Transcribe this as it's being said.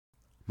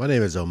My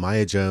name is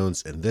Omaya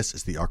Jones, and this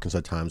is the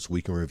Arkansas Times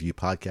Week in Review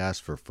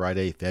podcast for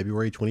Friday,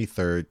 February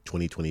 23rd,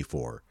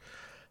 2024.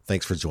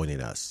 Thanks for joining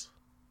us.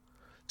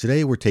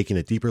 Today, we're taking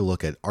a deeper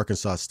look at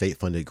Arkansas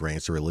state-funded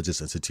grants to religious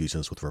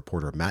institutions with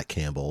reporter Matt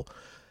Campbell.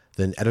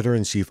 Then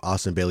Editor-in-Chief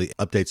Austin Bailey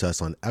updates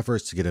us on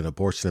efforts to get an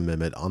abortion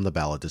amendment on the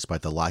ballot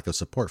despite the lack of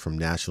support from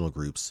national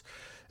groups.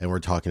 And we're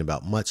talking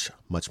about much,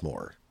 much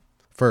more.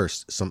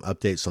 First, some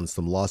updates on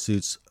some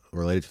lawsuits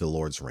related to the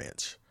Lord's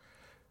Ranch.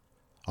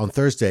 On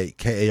Thursday,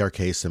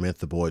 KARK's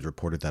Samantha Boyd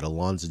reported that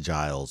Alonza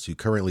Giles, who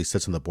currently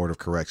sits on the Board of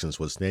Corrections,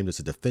 was named as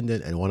a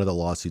defendant in one of the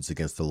lawsuits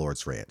against the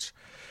Lord's Ranch.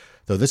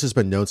 Though this has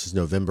been known since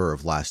November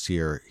of last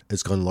year,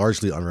 it's gone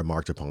largely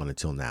unremarked upon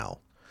until now.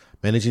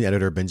 Managing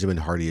editor Benjamin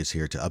Hardy is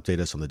here to update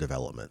us on the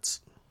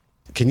developments.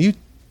 Can you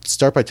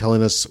start by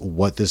telling us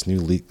what this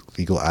new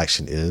legal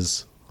action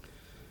is?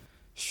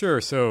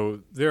 Sure. So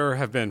there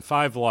have been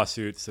 5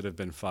 lawsuits that have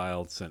been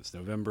filed since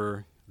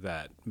November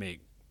that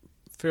make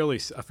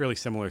a fairly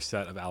similar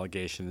set of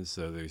allegations.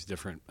 So there's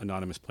different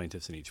anonymous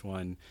plaintiffs in each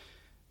one.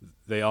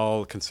 They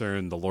all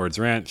concern the Lord's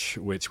Ranch,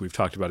 which we've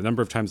talked about a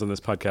number of times on this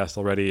podcast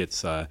already.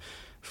 It's a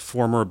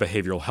former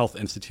behavioral health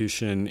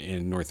institution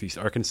in Northeast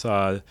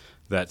Arkansas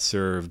that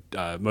served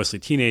mostly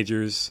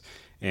teenagers.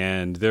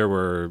 And there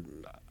were,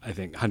 I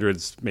think,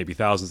 hundreds, maybe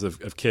thousands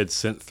of kids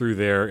sent through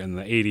there in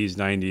the 80s,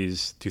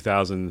 90s,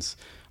 2000s.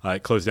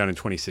 It closed down in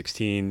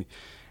 2016.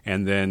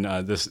 And then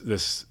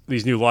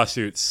these new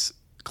lawsuits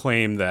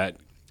claim that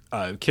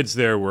kids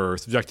there were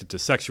subjected to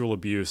sexual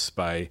abuse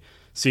by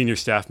senior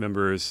staff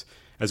members,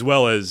 as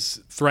well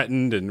as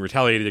threatened and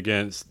retaliated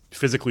against,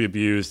 physically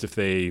abused if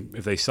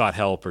they sought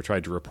help or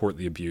tried to report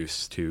the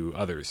abuse to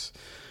others.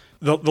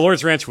 The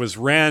Lord's Ranch was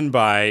ran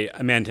by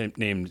a man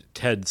named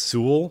Ted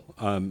Sewell.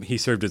 He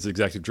served as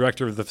executive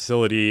director of the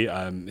facility.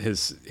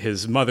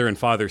 His mother and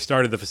father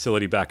started the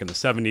facility back in the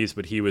 70s,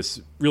 but he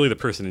was really the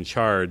person in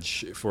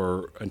charge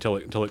until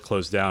it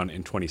closed down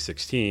in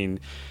 2016.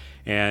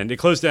 And it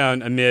closed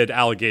down amid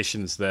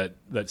allegations that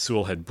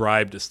Sewell had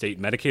bribed a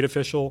state Medicaid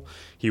official.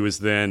 He was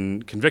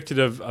then convicted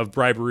of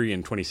bribery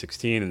in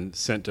 2016 and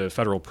sent to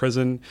federal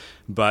prison,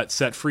 but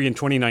set free in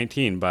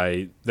 2019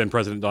 by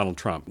then-President Donald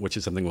Trump, which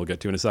is something we'll get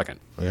to in a second.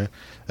 Okay.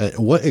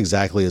 What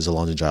exactly is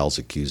Alonza Giles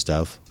accused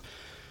of?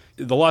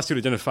 The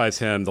lawsuits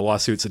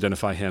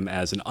identify him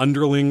as an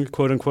underling,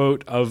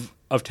 quote-unquote, of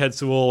Ted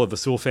Sewell, of the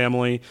Sewell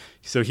family.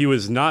 So he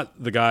was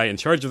not the guy in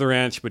charge of the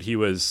ranch, but he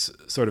was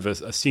sort of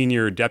a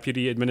senior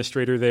deputy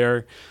administrator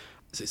there.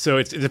 So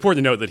it's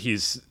important to note that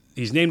he's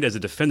named as a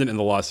defendant in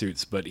the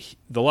lawsuits, but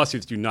the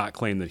lawsuits do not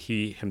claim that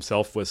he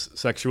himself was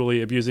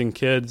sexually abusing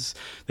kids.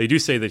 They do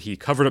say that he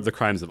covered up the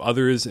crimes of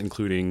others,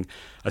 including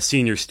a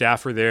senior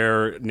staffer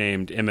there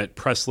named Emmett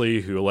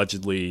Presley, who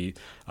allegedly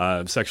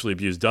sexually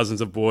abused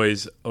dozens of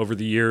boys over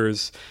the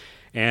years.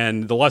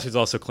 And the lawsuits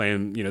also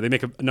claim, they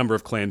make a number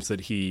of claims that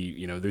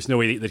there's no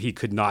way that he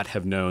could not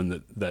have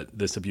known that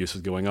this abuse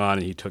was going on,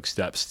 and he took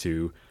steps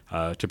to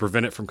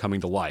prevent it from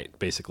coming to light,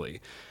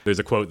 basically. There's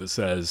a quote that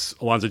says,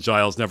 Alonza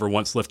Giles never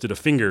once lifted a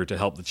finger to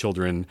help the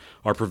children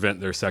or prevent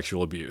their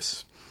sexual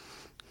abuse.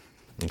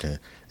 Okay.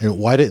 And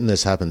why didn't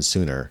this happen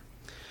sooner?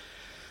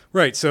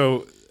 Right.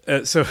 So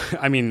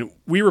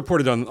we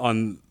reported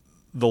on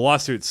the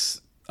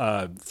lawsuits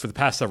for the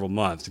past several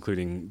months,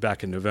 including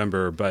back in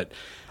November, but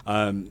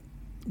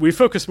we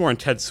focused more on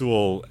Ted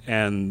Sewell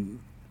and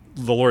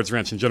the Lord's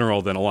Ranch in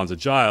general than Alonza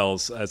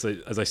Giles. As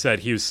I said,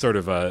 he was sort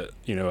of a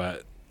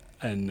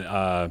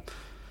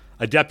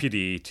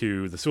deputy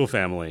to the Sewell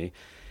family,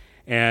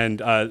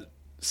 and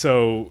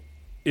so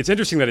it's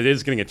interesting that it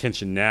is getting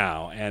attention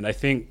now. And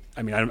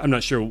I'm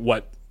not sure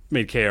what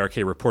made KARK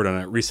report on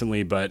it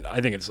recently, but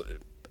I think it's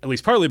at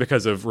least partly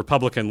because of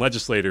Republican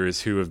legislators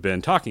who have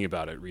been talking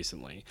about it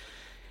recently.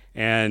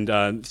 And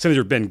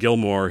Senator Ben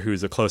Gilmore,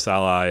 who's a close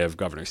ally of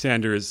Governor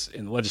Sanders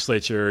in the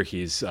legislature,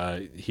 he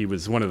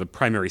was one of the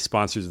primary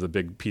sponsors of the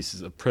big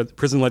pieces of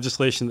prison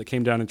legislation that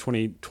came down in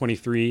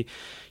 2023.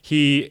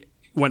 He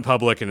went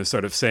public and is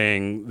sort of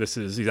saying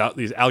these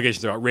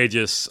allegations are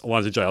outrageous.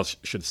 Alonza Giles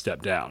should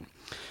step down.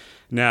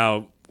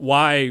 Now,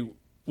 why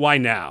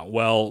now?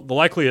 Well, the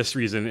likeliest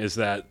reason is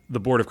that the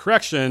Board of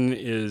Correction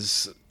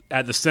is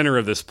at the center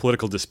of this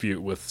political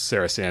dispute with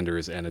Sarah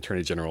Sanders and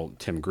Attorney General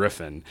Tim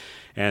Griffin.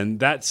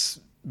 And that's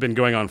been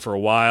going on for a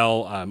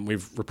while.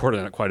 We've reported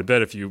on it quite a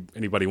bit if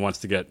anybody wants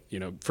to get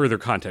further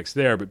context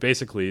there. But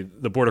basically,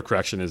 the Board of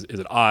Correction is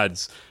at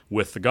odds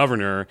with the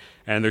governor,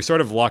 and they're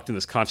sort of locked in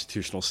this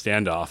constitutional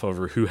standoff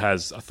over who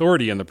has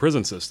authority in the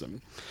prison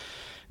system.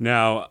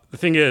 Now, the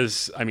thing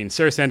is,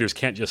 Sarah Sanders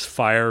can't just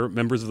fire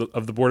members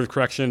of the Board of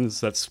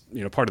Corrections. That's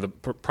part of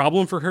the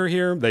problem for her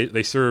here.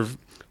 They serve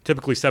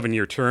typically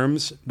 7-year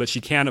terms, but she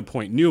can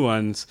appoint new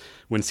ones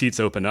when seats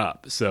open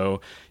up.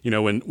 So,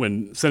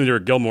 when Senator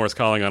Gilmore is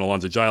calling on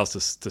Alonza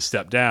Giles to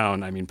step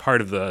down,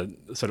 part of the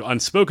sort of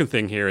unspoken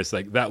thing here is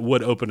like that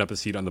would open up a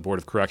seat on the Board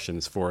of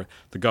Corrections for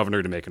the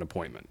governor to make an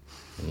appointment.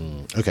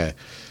 Okay.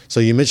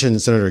 So you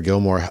mentioned Senator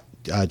Gilmore.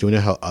 Do we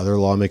know how other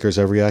lawmakers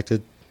have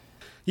reacted?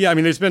 Yeah, I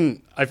mean,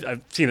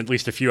 I've seen at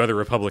least a few other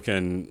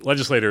Republican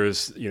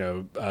legislators,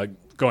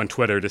 go on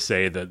Twitter to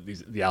say that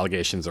the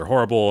allegations are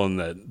horrible and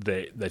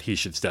that he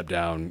should step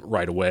down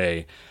right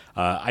away.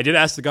 I did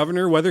ask the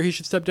governor whether he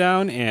should step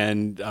down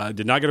and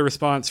did not get a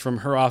response from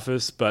her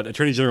office, but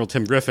Attorney General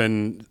Tim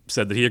Griffin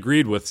said that he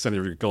agreed with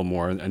Senator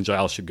Gilmore and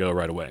Giles should go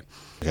right away.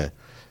 Okay.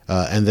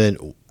 And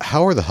then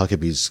how are the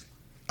Huckabees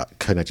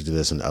connected to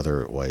this in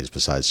other ways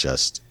besides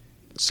just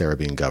Sarah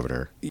being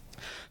governor?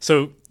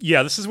 So,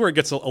 yeah, this is where it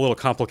gets a little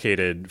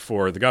complicated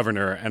for the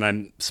governor, and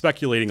I'm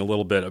speculating a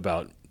little bit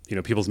about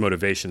people's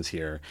motivations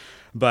here.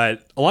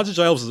 But Alonzo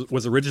Giles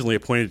was originally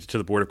appointed to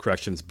the Board of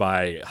Corrections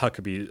by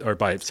Huckabee, or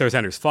by Sarah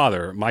Sanders'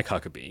 father, Mike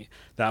Huckabee.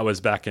 That was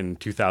back in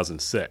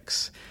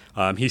 2006.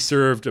 He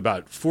served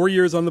about 4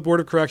 years on the Board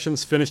of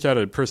Corrections, finished out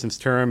a person's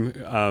term,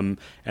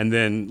 and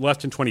then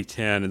left in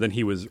 2010. And then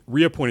he was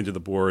reappointed to the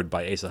board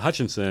by Asa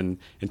Hutchinson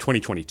in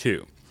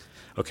 2022.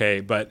 Okay,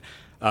 but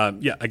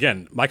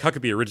again, Mike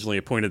Huckabee originally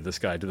appointed this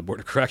guy to the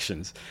Board of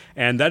Corrections.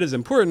 And that is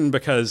important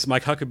because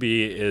Mike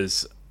Huckabee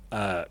is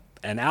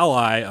an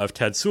ally of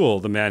Ted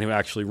Sewell, the man who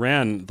actually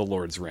ran the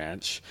Lord's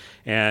Ranch.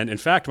 And in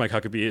fact, Mike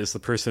Huckabee is the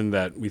person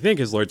that we think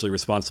is largely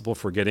responsible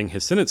for getting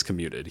his sentence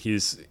commuted.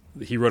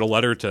 He wrote a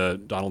letter to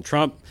Donald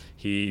Trump.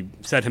 He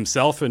said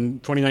himself in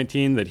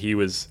 2019 that he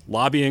was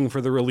lobbying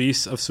for the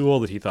release of Sewell,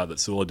 that he thought that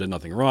Sewell did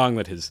nothing wrong,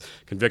 that his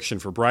conviction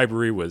for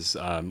bribery was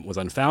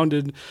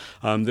unfounded.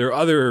 There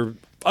are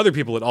other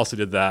people that also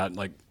did that,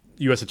 like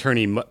U.S.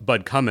 Attorney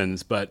Bud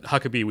Cummins, but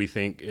Huckabee, we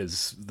think,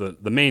 is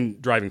the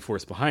main driving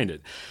force behind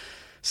it.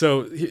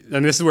 So,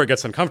 and this is where it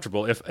gets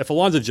uncomfortable. If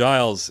Alonzo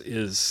Giles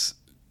is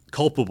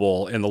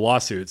culpable in the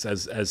lawsuits,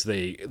 as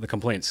the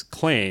complaints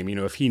claim,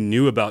 if he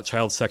knew about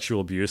child sexual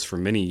abuse for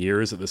many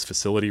years at this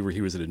facility where he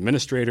was an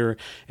administrator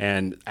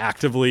and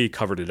actively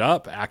covered it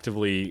up,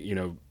 actively,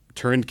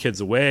 turned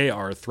kids away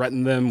or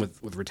threatened them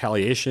with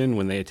retaliation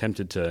when they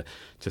attempted to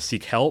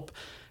seek help.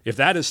 If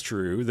that is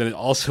true, then it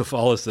also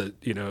follows that,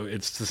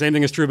 it's the same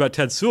thing is true about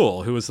Ted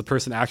Sewell, who was the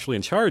person actually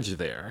in charge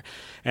there,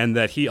 and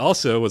that he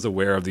also was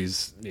aware of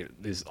these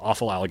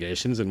awful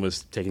allegations and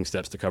was taking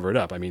steps to cover it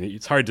up. I mean,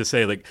 it's hard to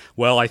say,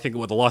 I think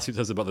what the lawsuit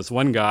says about this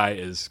one guy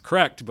is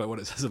correct, but what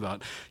it says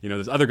about,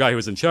 this other guy who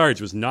was in charge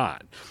was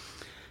not.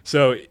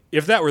 So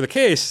if that were the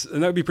case,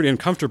 then that would be pretty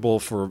uncomfortable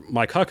for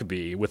Mike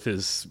Huckabee with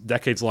his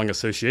decades-long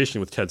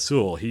association with Ted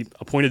Sewell. He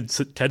appointed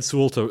Ted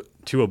Sewell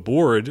to a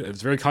board. It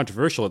was very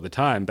controversial at the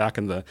time, back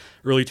in the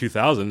early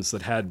 2000s,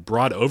 that had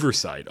broad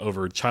oversight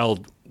over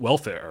child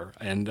welfare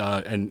and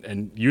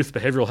youth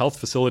behavioral health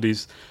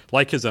facilities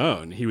like his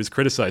own. He was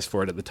criticized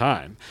for it at the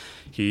time.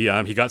 He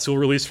got Sewell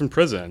released from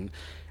prison,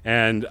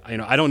 and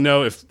I don't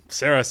know if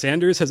Sarah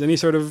Sanders has any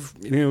sort of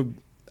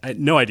I had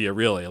no idea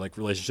really,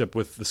 relationship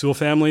with the Sewell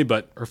family,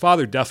 but her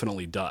father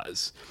definitely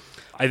does.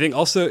 I think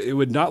also it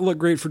would not look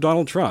great for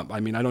Donald Trump. I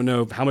mean, I don't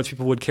know how much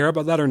people would care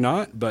about that or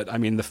not, but I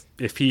mean,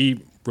 if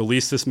he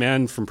released this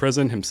man from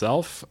prison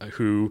himself,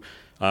 who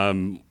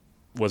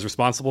was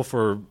responsible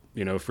for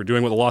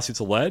doing what the lawsuits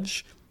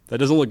allege, that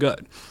doesn't look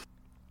good.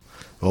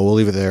 Well, we'll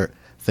leave it there.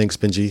 Thanks,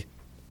 Benji.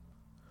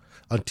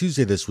 On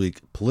Tuesday this week,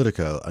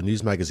 Politico, a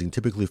news magazine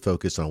typically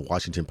focused on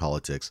Washington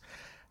politics,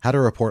 had a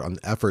report on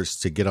efforts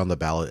to get on the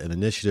ballot an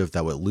initiative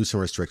that would loosen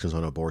restrictions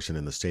on abortion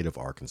in the state of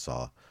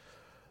Arkansas.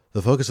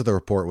 The focus of the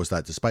report was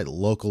that despite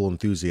local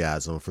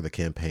enthusiasm for the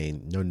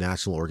campaign, no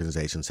national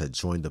organizations had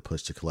joined the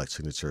push to collect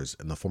signatures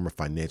in the form of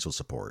financial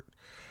support.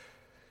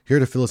 Here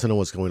to fill us in on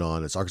what's going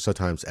on is Arkansas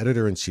Times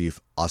editor-in-chief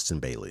Austin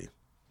Bailey.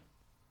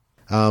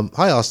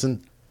 Hi,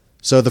 Austin.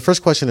 So the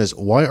first question is,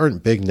 why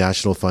aren't big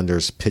national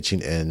funders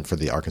pitching in for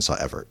the Arkansas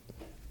effort?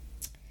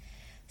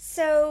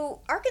 So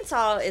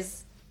Arkansas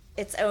is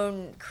its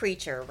own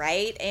creature,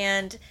 right?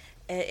 And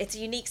it's a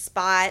unique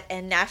spot,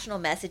 and national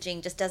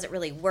messaging just doesn't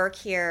really work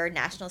here.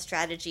 National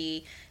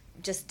strategy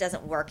just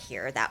doesn't work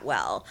here that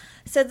well.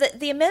 So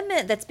the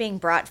amendment that's being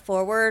brought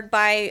forward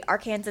by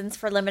Arkansans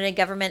for Limited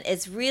Government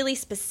is really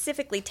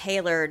specifically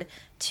tailored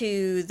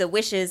to the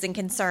wishes and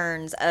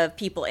concerns of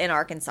people in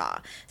Arkansas.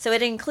 So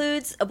it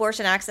includes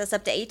abortion access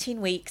up to 18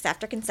 weeks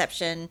after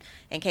conception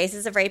in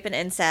cases of rape and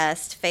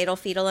incest, fatal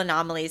fetal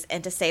anomalies,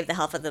 and to save the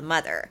health of the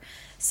mother.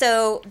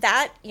 So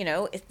that,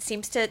 it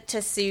seems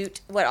to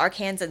suit what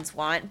Arkansans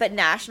want, but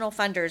national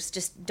funders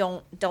just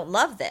don't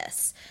love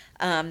this.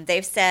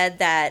 They've said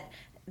that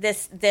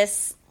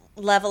this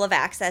level of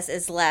access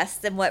is less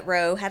than what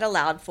Roe had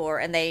allowed for,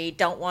 and they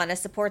don't want to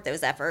support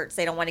those efforts.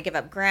 They don't want to give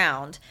up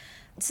ground.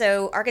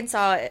 So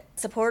Arkansas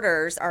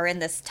supporters are in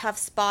this tough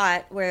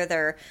spot where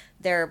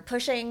they're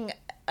pushing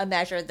a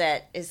measure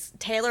that is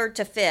tailored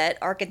to fit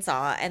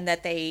Arkansas and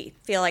that they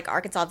feel like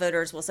Arkansas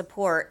voters will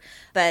support,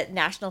 but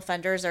national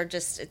funders are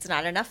it's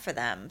not enough for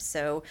them.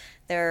 So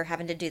they're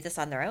having to do this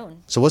on their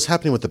own. So what's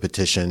happening with the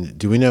petition?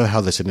 Do we know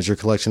how the signature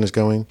collection is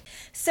going?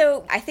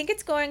 So I think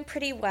it's going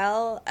pretty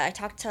well. I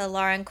talked to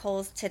Lauren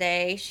Coles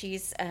today.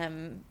 She's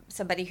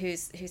somebody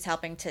who's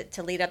helping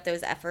to lead up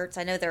those efforts.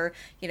 I know they're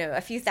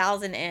a few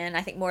thousand in.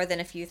 I think more than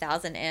a few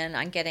thousand in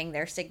on getting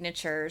their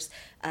signatures.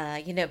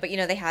 But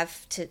they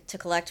have to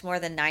collect more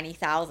than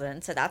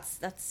 90,000. So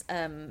that's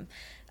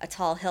a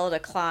tall hill to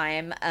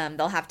climb.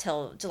 They'll have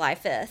till July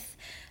 5th.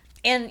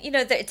 And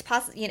it's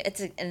possible.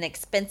 It's an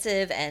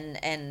expensive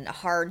and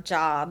hard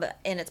job,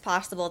 and it's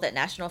possible that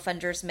national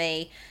funders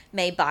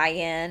may buy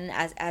in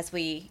as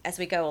we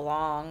go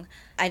along.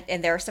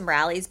 And there are some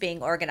rallies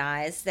being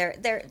organized.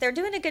 They're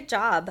doing a good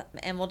job,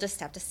 and we'll just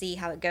have to see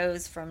how it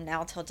goes from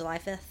now till July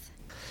 5th.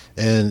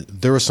 And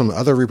there was some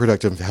other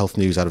reproductive health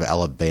news out of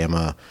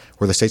Alabama,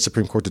 where the state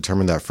Supreme Court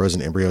determined that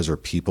frozen embryos are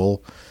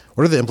people.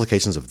 What are the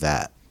implications of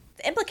that?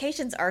 The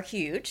implications are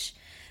huge.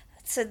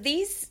 So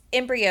these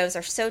embryos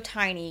are so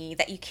tiny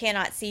that you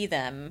cannot see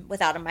them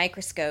without a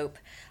microscope.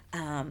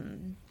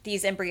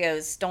 These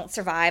embryos don't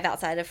survive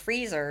outside of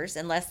freezers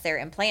unless they're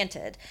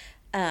implanted.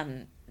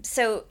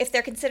 So if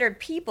they're considered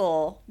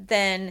people,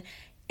 then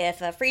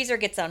if a freezer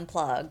gets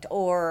unplugged,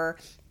 or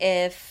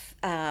if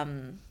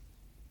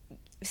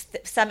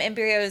some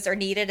embryos are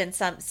needed and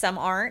some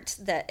aren't,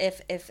 that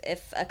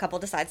if a couple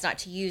decides not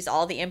to use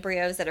all the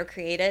embryos that are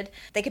created,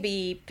 they could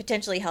be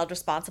potentially held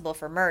responsible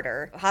for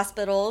murder.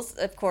 Hospitals,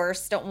 of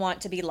course, don't want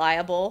to be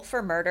liable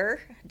for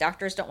murder.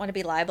 Doctors don't want to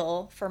be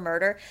liable for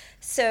murder.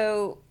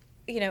 So,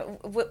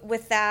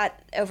 with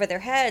that over their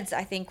heads,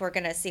 I think we're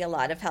going to see a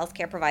lot of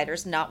healthcare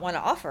providers not want to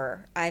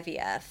offer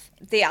IVF.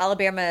 The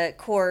Alabama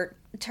court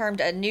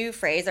termed a new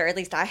phrase, or at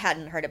least I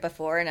hadn't heard it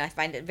before, and I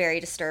find it very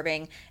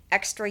disturbing,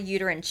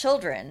 extrauterine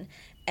children,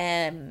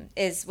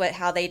 is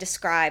how they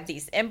describe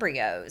these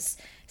embryos.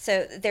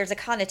 So there's a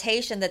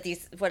connotation that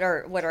these what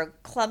are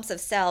clumps of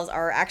cells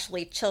are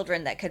actually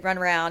children that could run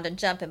around and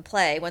jump and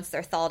play once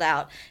they're thawed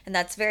out, and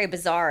that's very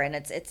bizarre, and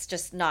it's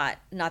just not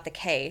the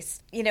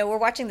case. We're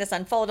watching this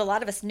unfold. A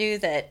lot of us knew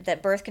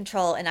that birth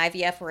control and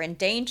IVF were in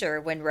danger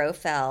when Roe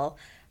fell,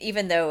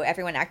 even though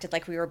everyone acted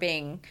like we were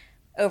being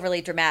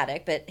overly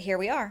dramatic, but here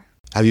we are.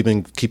 Have you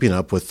been keeping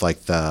up with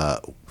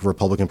the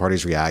Republican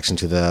Party's reaction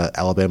to the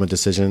Alabama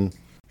decision?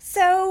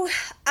 So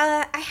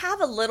I have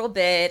a little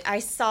bit. I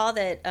saw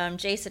that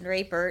Jason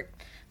Rapert,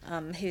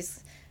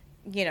 who's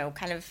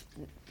kind of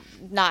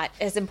not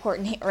as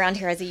important around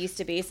here as he used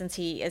to be, since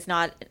he is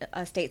not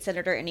a state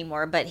senator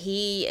anymore, but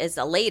he is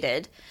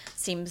elated,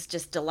 seems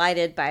just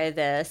delighted by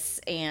this,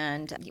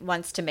 and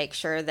wants to make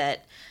sure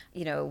that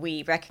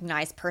we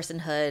recognize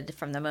personhood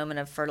from the moment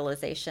of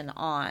fertilization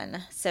on.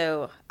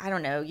 So I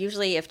don't know.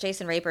 Usually if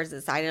Jason Rapert is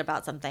excited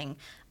about something,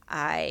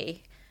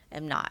 I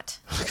am not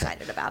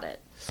excited about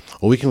it.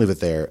 Well, we can leave it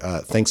there.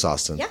 Thanks,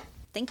 Austin. Yeah,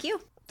 thank you.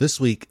 This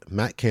week,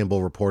 Matt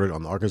Campbell reported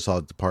on the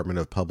Arkansas Department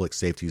of Public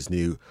Safety's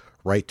new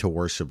Right to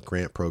Worship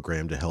grant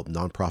program to help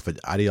nonprofit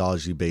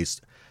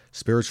ideology-based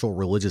spiritual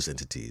religious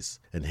entities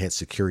enhance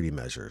security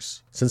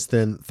measures. Since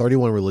then,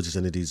 31 religious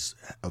entities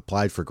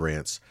applied for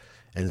grants,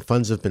 and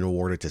funds have been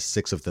awarded to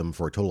 6 of them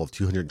for a total of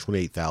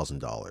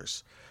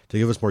 $228,000. To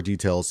give us more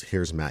details,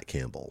 here's Matt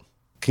Campbell.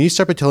 Can you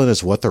start by telling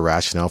us what the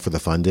rationale for the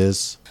fund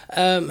is?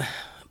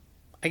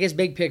 I guess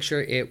big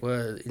picture, it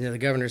was, the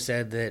governor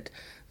said that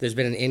there's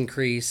been an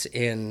increase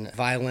in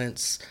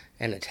violence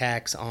and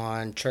attacks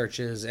on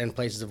churches and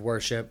places of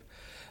worship,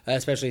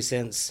 especially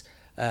since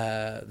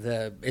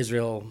the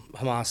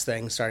Israel-Hamas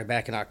thing started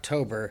back in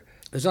October.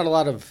 There's not a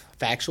lot of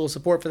factual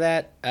support for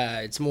that.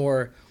 It's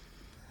more,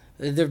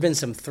 there have been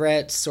some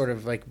threats, sort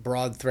of like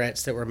broad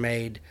threats that were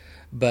made,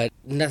 but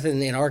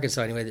nothing in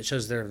Arkansas anyway that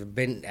shows there have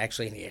been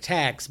actually any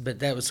attacks. But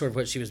that was sort of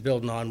what she was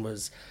building on,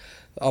 was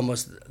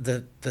almost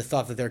the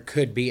thought that there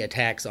could be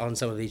attacks on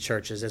some of these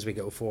churches as we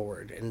go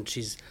forward. And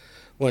she's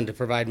wanted to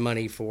provide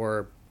money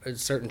for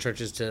certain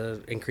churches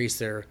to increase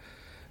their,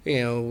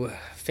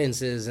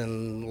 fences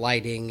and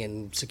lighting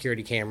and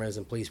security cameras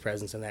and police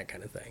presence and that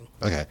kind of thing.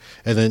 Okay.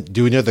 And then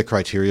do we know the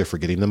criteria for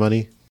getting the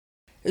money?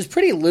 It was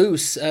pretty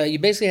loose. You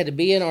basically had to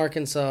be in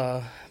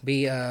Arkansas,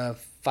 be a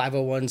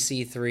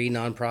 501c3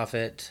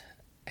 nonprofit,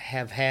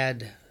 have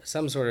had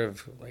some sort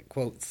of,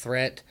 quote,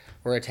 threat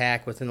or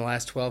attack within the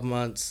last 12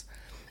 months,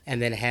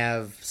 and then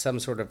have some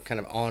sort of kind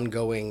of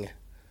ongoing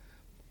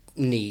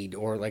need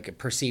or a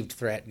perceived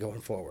threat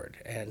going forward.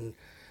 And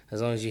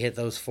as long as you hit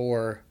those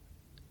 4,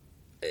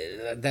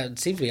 that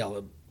seems to be all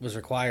that was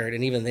required.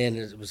 And even then,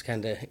 it was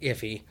kind of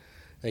iffy.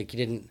 You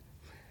didn't.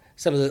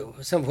 Some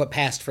of what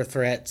passed for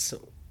threats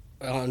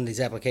on these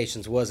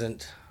applications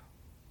wasn't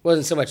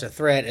so much a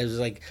threat as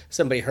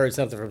somebody heard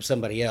something from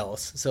somebody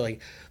else. So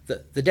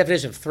the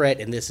definition of threat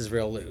in this is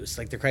real loose.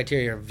 The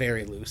criteria are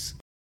very loose.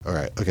 All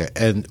right. Okay.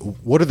 And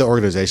what are the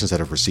organizations that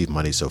have received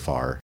money so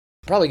far?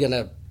 Probably going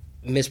to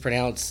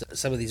mispronounce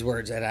some of these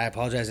words, and I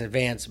apologize in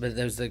advance, but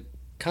there's the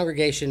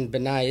Congregation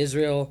B'nai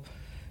Israel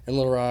in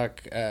Little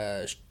Rock,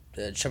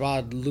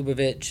 Chabad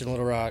Lubavitch in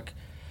Little Rock,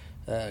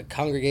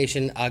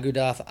 Congregation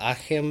Agudath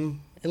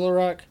Achim in Little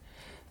Rock,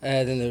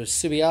 then there's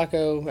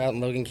Subiaco out in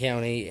Logan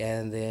County,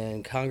 and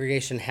then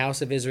Congregation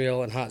House of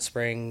Israel in Hot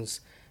Springs,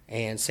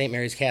 and St.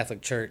 Mary's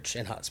Catholic Church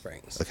in Hot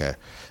Springs. Okay.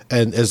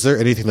 And is there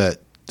anything that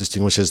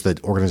distinguishes the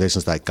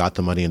organizations that got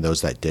the money and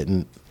those that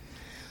didn't?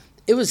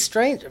 It was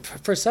strange.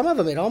 For some of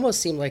them, it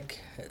almost seemed like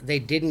they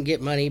didn't get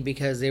money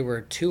because they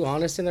were too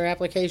honest in their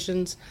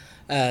applications.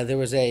 There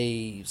was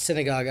a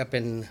synagogue up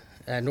in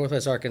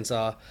northwest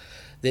Arkansas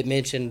that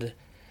mentioned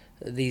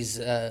this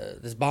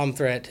bomb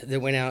threat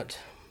that went out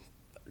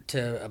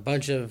to a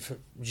bunch of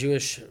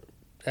Jewish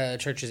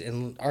churches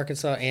in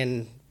Arkansas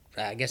and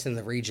I guess in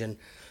the region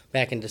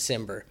back in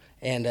December.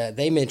 And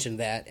they mentioned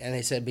that, and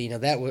they said,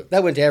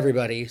 that went to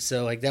everybody,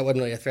 so like that wasn't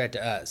really a threat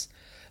to us.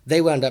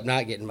 They wound up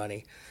not getting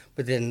money.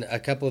 But then a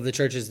couple of the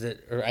churches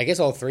or I guess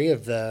all three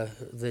of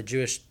the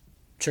Jewish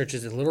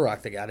churches in Little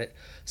Rock that got it,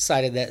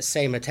 cited that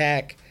same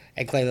attack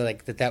and claimed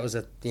that was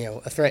a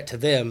threat to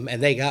them,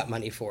 and they got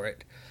money for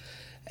it.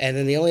 And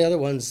then the only other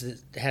ones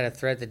that had a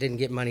threat that didn't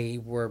get money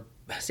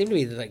seemed to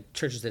be like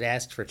churches that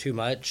asked for too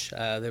much.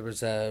 There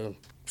was a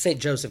St.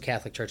 Joseph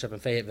Catholic Church up in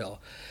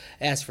Fayetteville,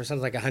 asked for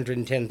something like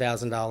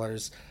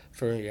 $110,000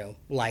 for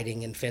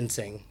lighting and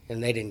fencing,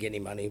 and they didn't get any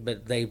money.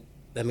 But they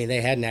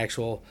had an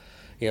actual.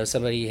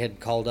 Somebody had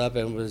called up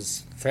and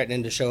was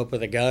threatening to show up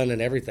with a gun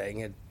and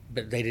everything,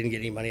 but they didn't get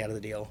any money out of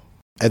the deal.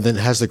 And then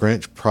has the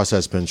grant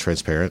process been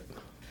transparent?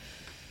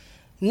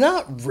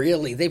 Not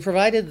really. They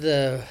provided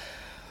the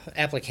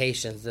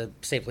applications. The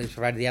state police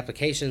provided the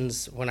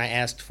applications when I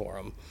asked for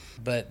them.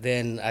 But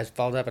then I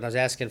followed up and I was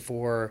asking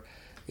for,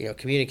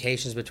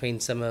 communications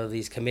between some of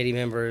these committee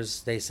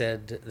members. They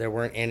said there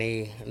weren't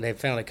any. And they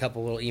found a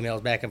couple little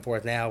emails back and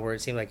forth now where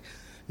it seemed like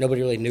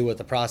nobody really knew what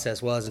the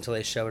process was until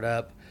they showed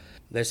up.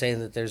 They're saying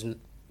that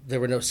there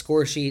were no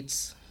score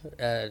sheets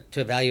to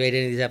evaluate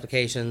any of these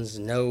applications,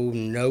 no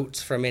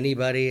notes from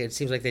anybody. It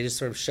seems like they just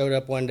sort of showed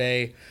up one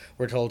day,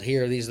 were told,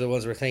 here, these are the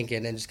ones we're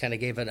thinking, and just kind of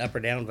gave an up or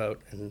down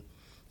vote and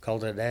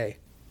called it a day.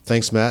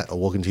 Thanks, Matt.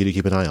 We'll continue to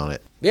keep an eye on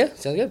it. Yeah,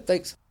 sounds good.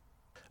 Thanks.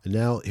 And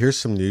now, here's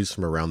some news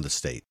from around the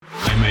state.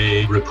 I'm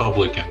a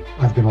Republican.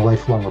 I've been a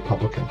lifelong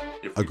Republican.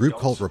 A group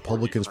called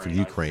Republicans for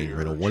Ukraine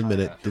ran a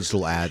 1-minute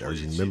digital ad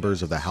urging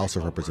members of the House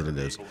of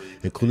Representatives,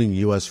 including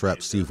U.S.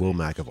 Rep. Steve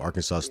Womack of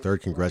Arkansas's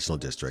 3rd Congressional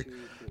District,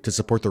 to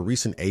support the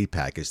recent aid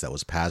package that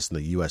was passed in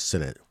the U.S.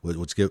 Senate,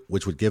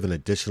 which would give an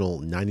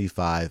additional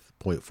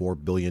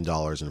 $95.4 billion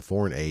in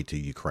foreign aid to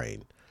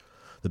Ukraine.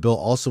 The bill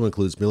also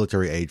includes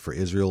military aid for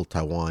Israel,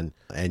 Taiwan,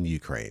 and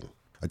Ukraine.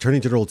 Attorney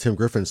General Tim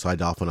Griffin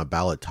signed off on a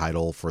ballot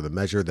title for the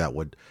measure that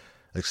would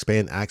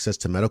expand access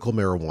to medical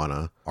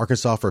marijuana.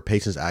 Arkansas for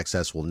Patients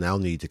Access will now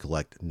need to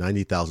collect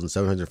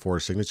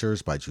 90,704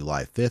 signatures by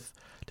July 5th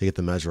to get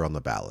the measure on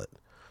the ballot.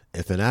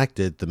 If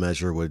enacted, the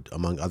measure would,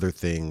 among other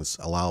things,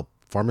 allow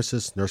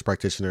pharmacists, nurse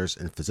practitioners,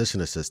 and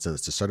physician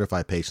assistants to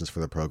certify patients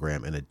for the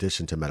program in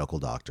addition to medical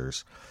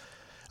doctors,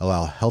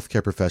 allow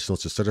healthcare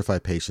professionals to certify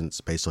patients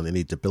based on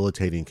any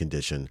debilitating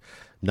condition,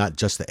 not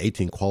just the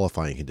 18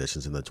 qualifying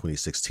conditions in the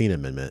 2016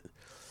 amendment,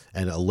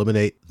 and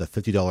eliminate the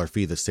 $50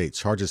 fee the state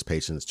charges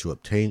patients to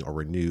obtain or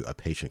renew a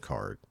patient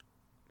card.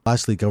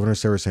 Lastly, Governor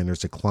Sarah Sanders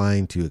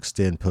declined to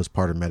extend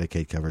postpartum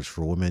Medicaid coverage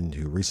for women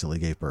who recently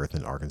gave birth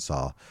in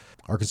Arkansas.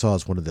 Arkansas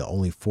is one of the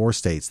only 4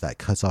 states that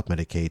cuts off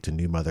Medicaid to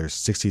new mothers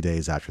 60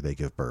 days after they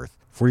give birth.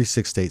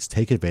 46 states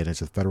take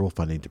advantage of federal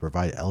funding to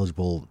provide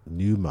eligible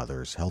new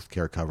mothers health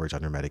care coverage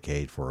under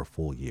Medicaid for a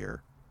full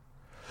year.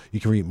 You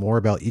can read more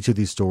about each of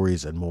these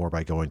stories and more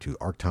by going to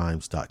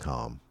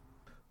arctimes.com.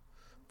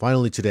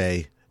 Finally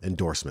today,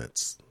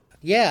 endorsements.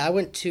 Yeah, I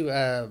went to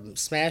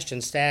Smashed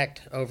and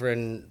Stacked over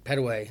in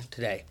Petaway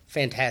today.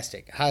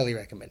 Fantastic. Highly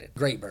recommended.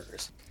 Great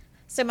burgers.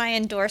 So my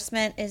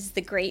endorsement is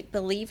The Great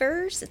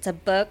Believers. It's a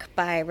book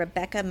by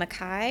Rebecca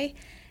Mackay,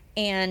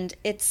 and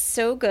it's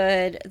so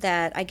good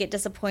that I get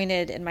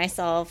disappointed in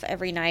myself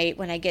every night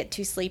when I get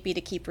too sleepy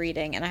to keep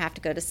reading and I have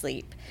to go to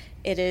sleep.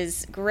 It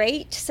is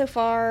great so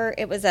far.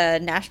 It was a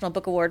National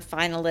Book Award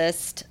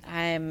finalist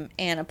and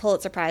a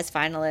Pulitzer Prize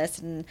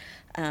finalist, and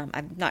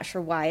I'm not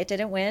sure why it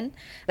didn't win,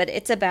 but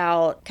it's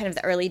about kind of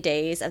the early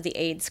days of the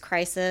AIDS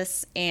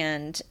crisis,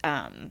 and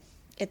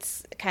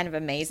it's kind of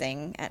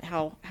amazing at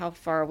how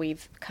far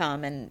we've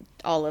come and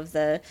all of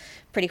the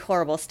pretty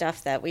horrible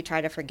stuff that we try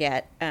to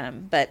forget.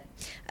 But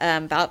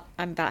I'm about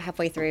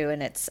halfway through,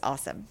 and it's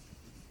awesome.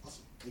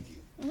 Awesome. Thank you.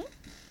 Mm-hmm.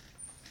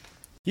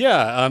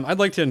 Yeah, I'd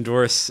like to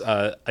endorse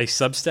a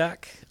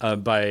Substack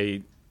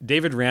by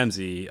David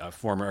Ramsey, a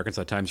former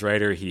Arkansas Times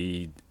writer.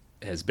 He's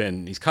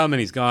come and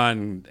he's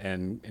gone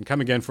and come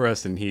again for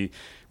us. And he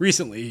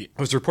recently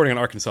was reporting on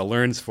Arkansas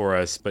Learns for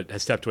us, but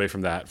has stepped away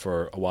from that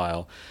for a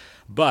while.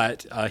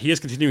 But he is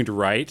continuing to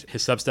write.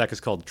 His Substack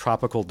is called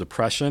Tropical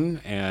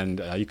Depression,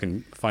 and you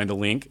can find a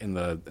link in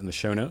the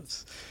show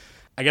notes.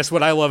 I guess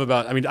what I love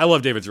I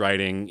love David's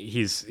writing.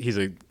 He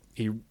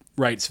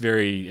writes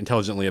very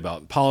intelligently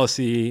about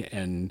policy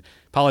and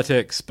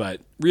politics, but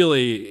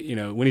really,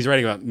 when he's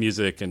writing about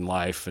music and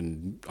life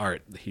and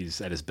art, he's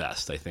at his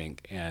best, I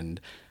think.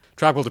 And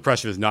Tropical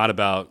Depression is not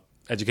about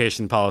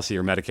education policy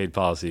or Medicaid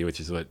policy, which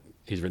is what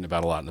he's written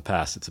about a lot in the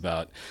past. It's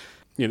about,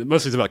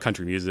 mostly it's about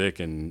country music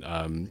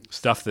and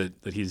stuff that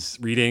he's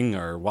reading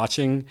or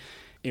watching.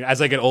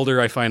 As I get older,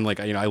 I find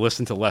I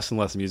listen to less and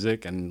less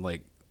music, and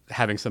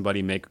having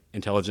somebody make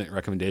intelligent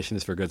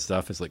recommendations for good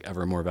stuff is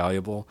ever more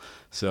valuable.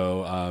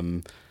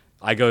 So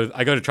I go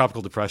to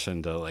Tropical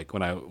Depression to like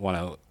when I want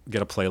to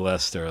get a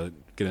playlist or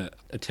get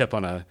a tip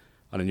on a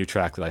new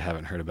track that I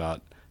haven't heard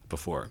about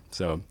before.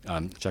 So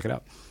check it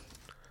out.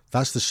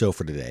 That's the show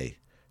for today.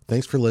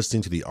 Thanks for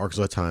listening to the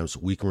Arkansas Times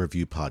Week in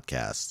Review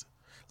podcast.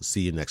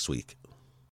 See you next week.